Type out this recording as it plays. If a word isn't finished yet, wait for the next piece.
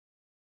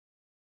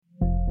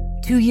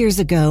2 years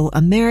ago,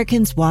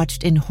 Americans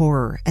watched in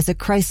horror as a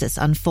crisis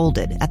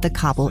unfolded at the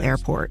Kabul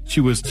airport.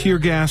 She was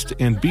tear-gassed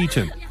and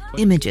beaten.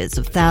 Images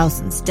of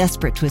thousands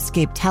desperate to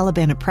escape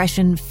Taliban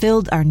oppression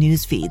filled our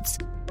news feeds.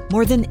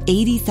 More than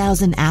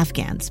 80,000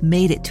 Afghans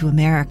made it to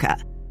America.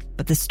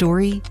 But the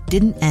story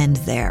didn't end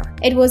there.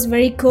 It was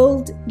very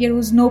cold. There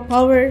was no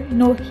power,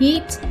 no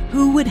heat.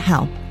 Who would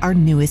help our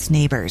newest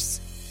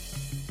neighbors?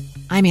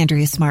 I'm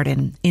Andrea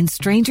Smartin. In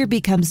Stranger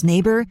Becomes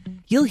Neighbor,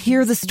 you'll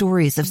hear the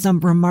stories of some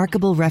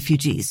remarkable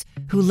refugees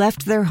who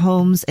left their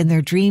homes and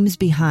their dreams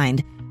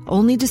behind,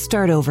 only to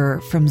start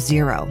over from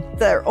zero.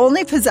 Their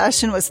only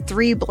possession was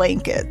 3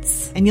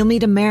 blankets. And you'll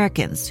meet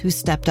Americans who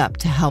stepped up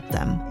to help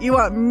them. You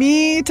want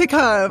me to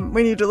come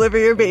when you deliver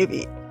your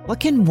baby. What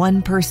can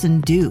one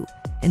person do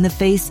in the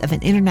face of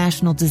an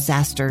international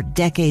disaster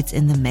decades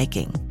in the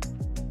making?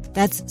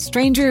 That's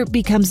Stranger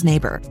Becomes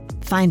Neighbor.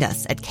 Find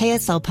us at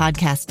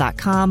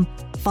kslpodcast.com.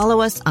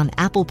 Follow us on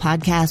Apple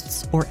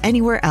Podcasts or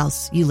anywhere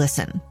else you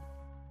listen.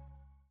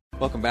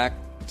 Welcome back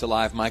to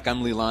Live Mike.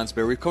 I'm Lee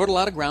Lonsberry. We've covered a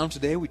lot of ground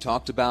today. We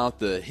talked about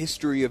the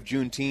history of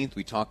Juneteenth.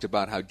 We talked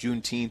about how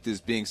Juneteenth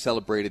is being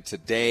celebrated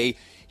today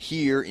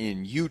here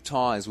in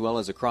Utah as well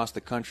as across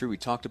the country. We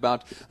talked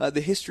about the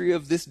history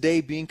of this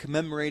day being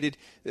commemorated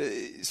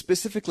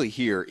specifically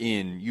here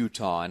in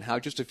Utah, and how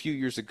just a few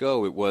years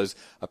ago it was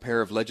a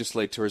pair of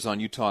legislators on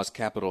Utah's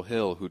Capitol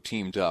Hill who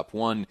teamed up,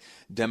 one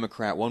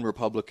Democrat, one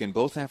Republican,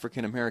 both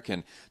African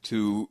American,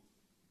 to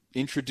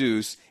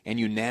introduce and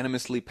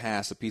unanimously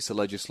pass a piece of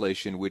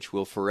legislation which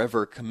will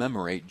forever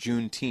commemorate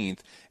Juneteenth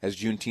as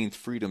Juneteenth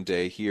Freedom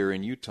Day here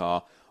in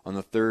Utah on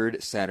the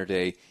third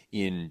Saturday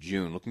in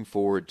June. Looking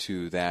forward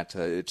to that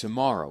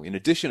tomorrow. In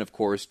addition, of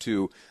course,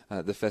 to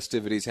the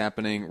festivities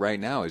happening right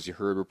now, as you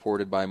heard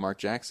reported by Mark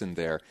Jackson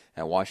there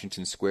at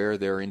Washington Square.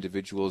 There are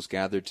individuals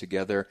gathered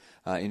together.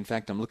 In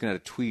fact, I'm looking at a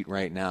tweet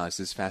right now. This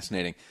is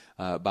fascinating.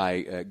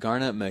 By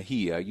Garna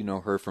Mejia. You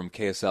know her from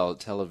KSL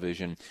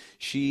Television.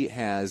 She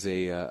has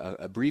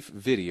a brief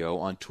video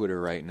on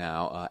Twitter right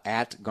now,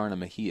 at Garna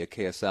Mejia,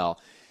 KSL,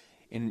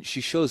 and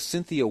she shows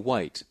Cynthia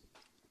White,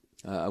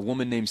 a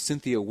woman named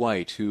Cynthia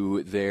White,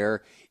 who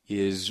there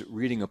is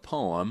reading a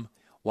poem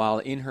while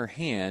in her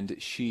hand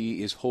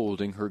she is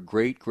holding her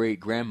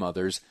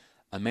great-great-grandmother's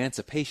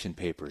Emancipation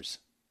Papers.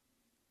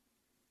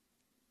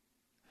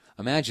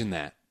 Imagine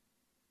that.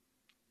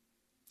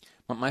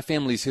 My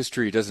family's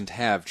history doesn't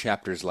have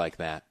chapters like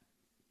that.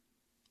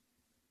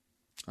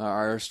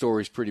 Our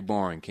story's pretty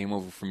boring. Came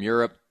over from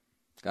Europe,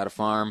 got a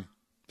farm,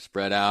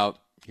 spread out,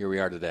 here we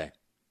are today.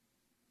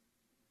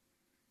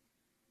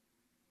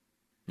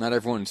 Not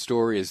everyone's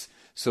story is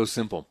so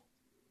simple.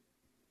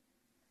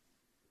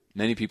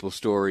 Many people's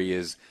story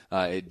is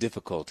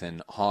difficult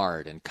and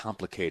hard and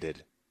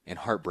complicated and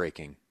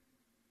heartbreaking.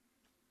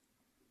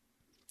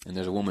 And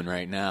there's a woman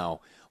right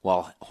now,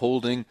 while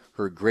holding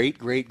her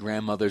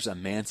great-great-grandmother's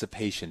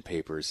Emancipation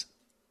Papers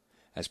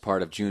as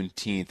part of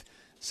Juneteenth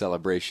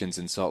celebrations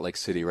in Salt Lake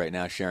City right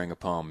now, sharing a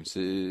poem.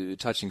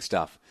 It's, touching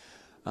stuff.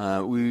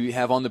 We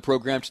have on the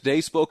program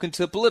today spoken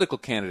to political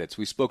candidates.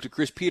 We spoke to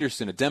Chris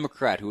Peterson, a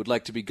Democrat who would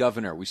like to be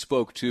governor. We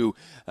spoke to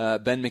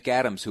Ben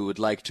McAdams, who would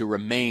like to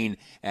remain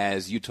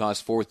as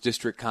Utah's 4th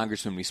District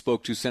Congressman. We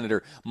spoke to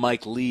Senator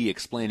Mike Lee,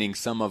 explaining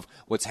some of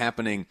what's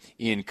happening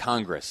in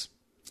Congress.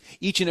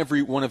 Each and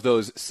every one of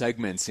those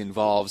segments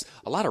involves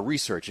a lot of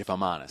research, if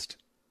I'm honest.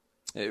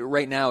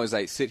 Right now, as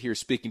I sit here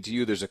speaking to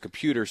you, there's a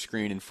computer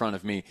screen in front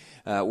of me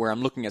where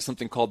I'm looking at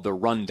something called the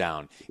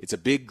Rundown. It's a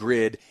big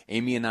grid.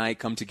 Amy and I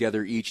come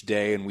together each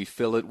day, and we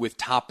fill it with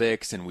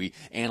topics, and we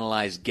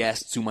analyze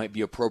guests who might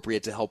be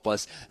appropriate to help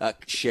us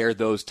share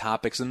those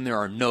topics. And there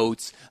are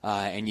notes,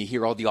 and you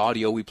hear all the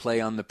audio we play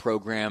on the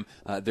program.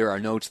 There are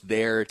notes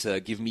there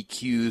to give me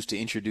cues to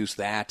introduce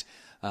that.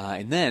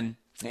 And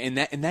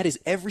that is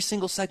every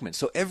single segment.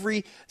 So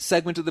every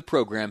segment of the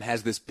program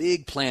has this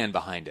big plan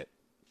behind it.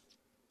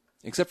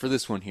 Except for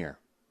this one here.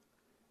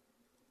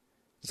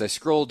 As I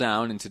scroll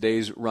down in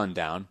today's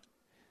rundown,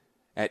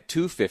 at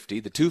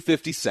 2:50, the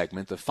 2:50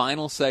 segment, the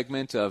final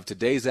segment of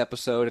today's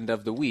episode and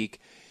of the week,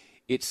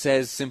 it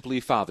says simply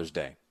Father's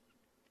Day.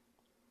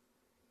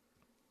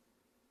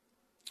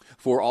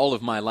 For all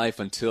of my life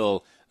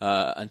until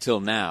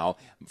now,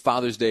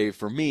 Father's Day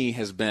for me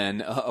has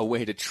been a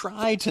way to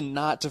try to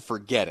not to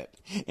forget it,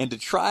 and to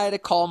try to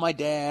call my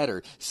dad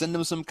or send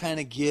him some kind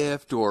of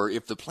gift, or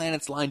if the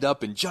planets lined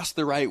up in just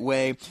the right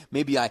way,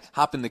 maybe I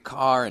hop in the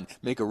car and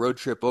make a road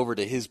trip over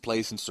to his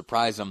place and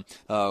surprise him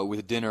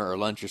with dinner or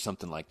lunch or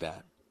something like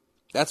that.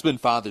 That's been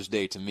Father's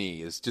Day to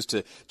me, is just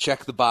to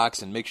check the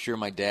box and make sure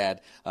my dad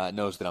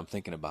knows that I'm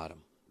thinking about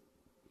him.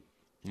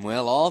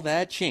 Well, all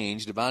that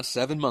changed about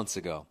 7 months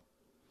ago,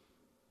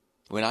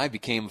 when I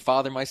became a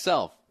father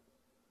myself.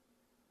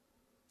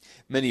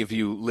 Many of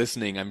you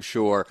listening, I'm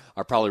sure,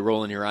 are probably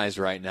rolling your eyes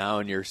right now,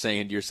 and you're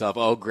saying to yourself,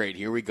 oh, great,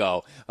 here we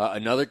go.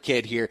 Another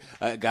kid here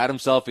got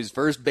himself his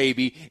first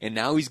baby, and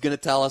now he's going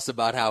to tell us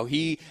about how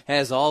he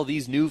has all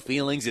these new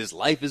feelings. His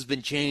life has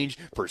been changed,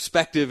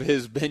 perspective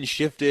has been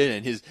shifted,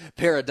 and his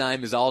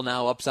paradigm is all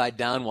now upside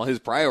down while his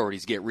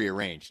priorities get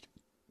rearranged.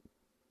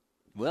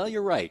 Well,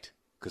 you're right,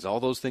 because all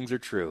those things are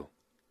true.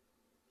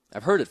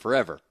 I've heard it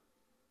forever.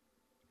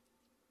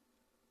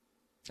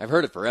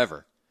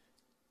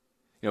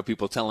 You know,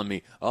 people telling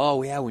me,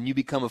 oh, yeah, when you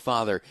become a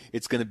father,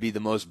 it's going to be the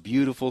most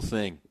beautiful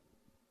thing.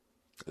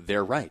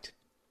 They're right.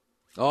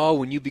 Oh,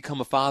 when you become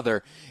a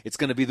father, it's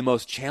going to be the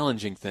most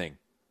challenging thing.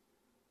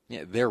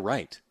 Yeah, they're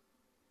right.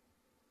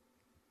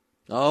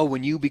 Oh,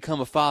 when you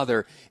become a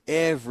father,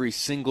 every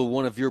single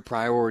one of your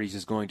priorities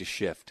is going to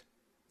shift.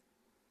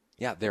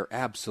 Yeah, they're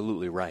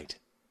absolutely right.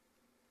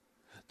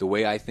 The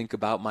way I think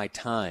about my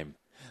time,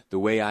 the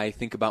way I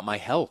think about my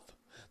health,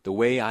 the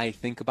way I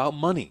think about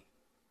money,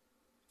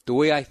 the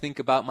way I think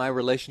about my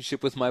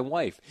relationship with my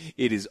wife,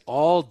 it is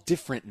all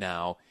different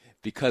now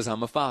because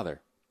I'm a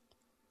father.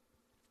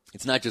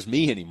 It's not just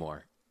me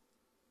anymore.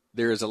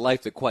 There is a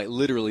life that quite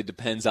literally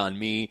depends on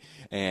me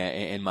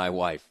and my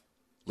wife.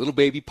 Little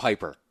baby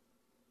Piper.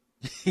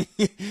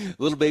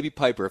 Little baby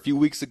Piper. A few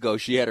weeks ago,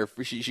 she got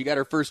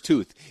her first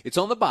tooth. It's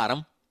on the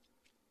bottom.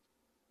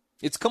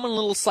 It's coming a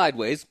little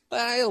sideways.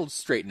 It'll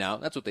straighten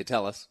out. That's what they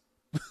tell us.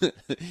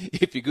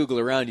 If you Google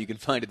around, you can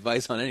find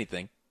advice on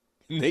anything.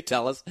 They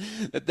tell us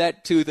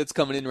that tooth that's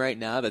coming in right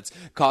now that's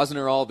causing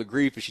her all the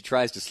grief as she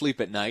tries to sleep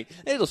at night,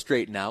 it'll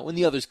straighten out. When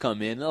the others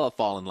come in, they'll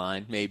fall in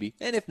line, maybe.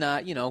 And if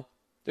not, you know,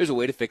 there's a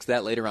way to fix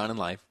that later on in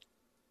life.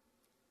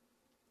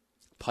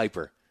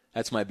 Piper.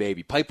 That's my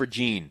baby. Piper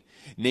Jean,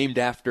 named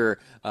after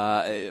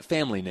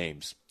family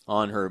names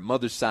on her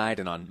mother's side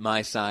and on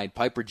my side.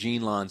 Piper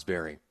Jean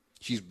Lonsberry.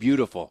 She's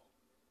beautiful.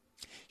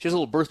 She has a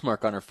little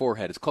birthmark on her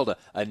forehead. It's called a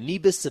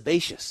nevus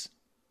sebaceous.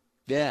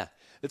 Yeah.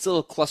 It's a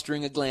little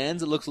clustering of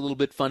glands. It looks a little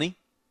bit funny,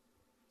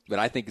 but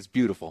I think it's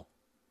beautiful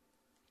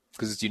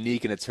because it's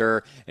unique and it's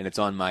her and it's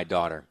on my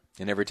daughter.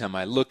 And every time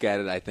I look at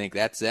it, I think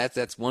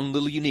that's one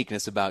little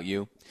uniqueness about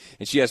you.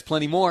 And she has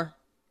plenty more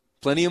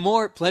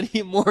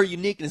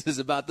uniquenesses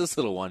about this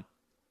little one.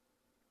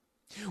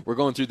 We're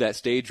going through that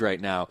stage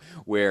right now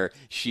where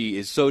she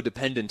is so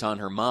dependent on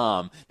her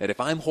mom that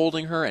if I'm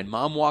holding her and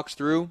mom walks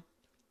through,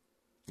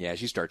 yeah,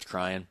 she starts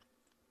crying.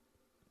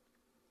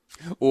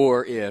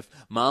 Or if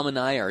mom and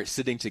I are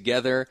sitting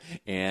together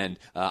and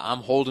I'm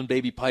holding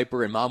baby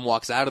Piper and mom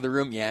walks out of the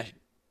room, yeah,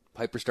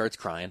 Piper starts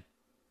crying.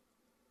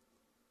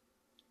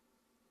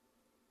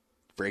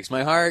 Breaks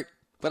my heart,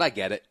 but I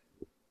get it.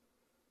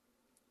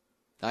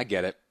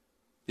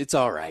 It's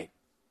all right.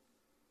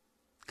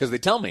 Because they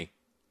tell me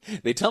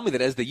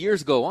that as the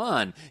years go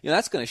on, you know,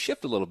 that's going to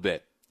shift a little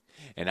bit.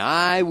 And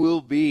I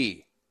will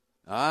be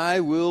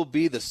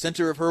the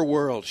center of her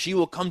world. She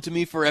will come to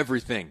me for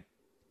everything.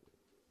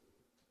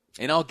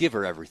 And I'll give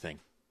her everything.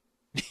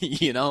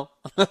 You know?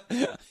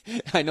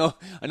 I know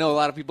a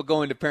lot of people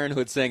go into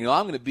parenthood saying, "Oh,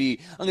 I'm going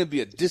to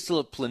be a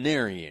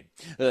disciplinarian.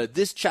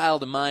 This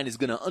child of mine is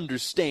going to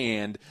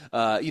understand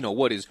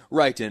what is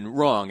right and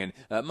wrong,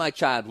 and my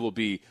child will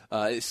be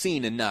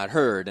seen and not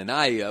heard, and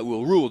I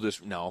will rule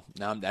this." No,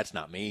 that's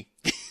not me.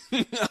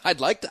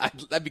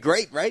 That'd be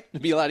great, right?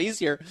 It'd be a lot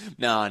easier.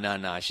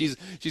 No. She's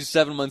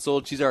 7 months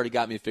old. She's already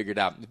got me figured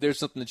out. If there's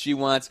something that she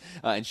wants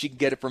and she can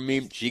get it from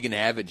me, she can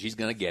have it and she's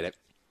going to get it.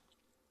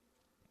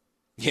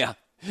 Yeah.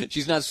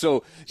 She's not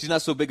so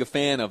big a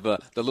fan of the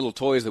little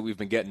toys that we've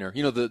been getting her.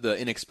 You know, the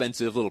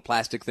inexpensive little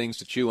plastic things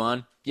to chew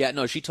on. Yeah,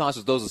 no, she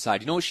tosses those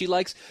aside. You know what she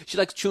likes? She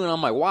likes chewing on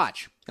my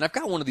watch. And I've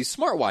got one of these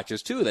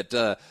smartwatches, too,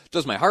 that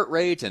does my heart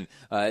rate and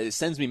it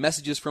sends me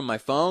messages from my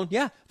phone.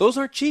 Yeah, those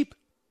aren't cheap.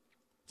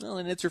 Well,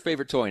 and it's her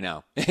favorite toy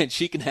now. And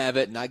she can have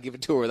it, and I give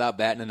it to her without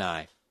batting an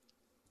eye.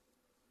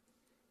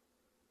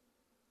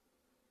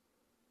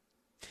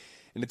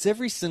 And it's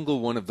every single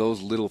one of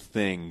those little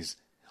things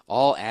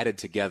all added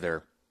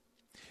together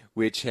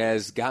which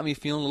has got me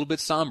feeling a little bit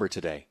somber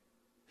today,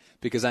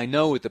 because I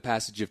know with the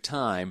passage of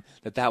time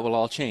that will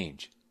all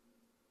change.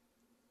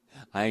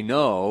 I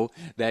know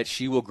that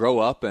she will grow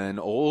up and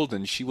old,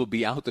 and she will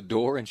be out the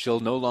door, and she'll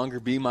no longer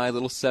be my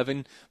little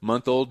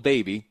 7-month-old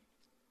baby,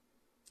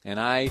 and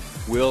I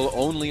will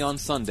only on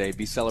Sunday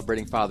be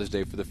celebrating Father's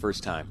Day for the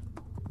first time.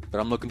 But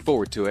I'm looking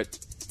forward to it,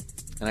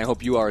 and I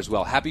hope you are as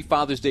well. Happy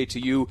Father's Day to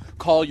you.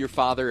 Call your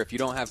father. If you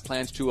don't have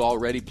plans to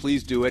already,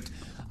 please do it.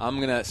 I'm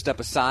going to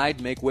step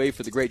aside, make way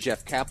for the great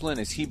Jeff Kaplan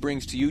as he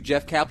brings to you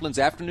Jeff Kaplan's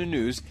Afternoon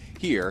News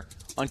here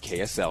on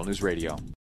KSL News Radio.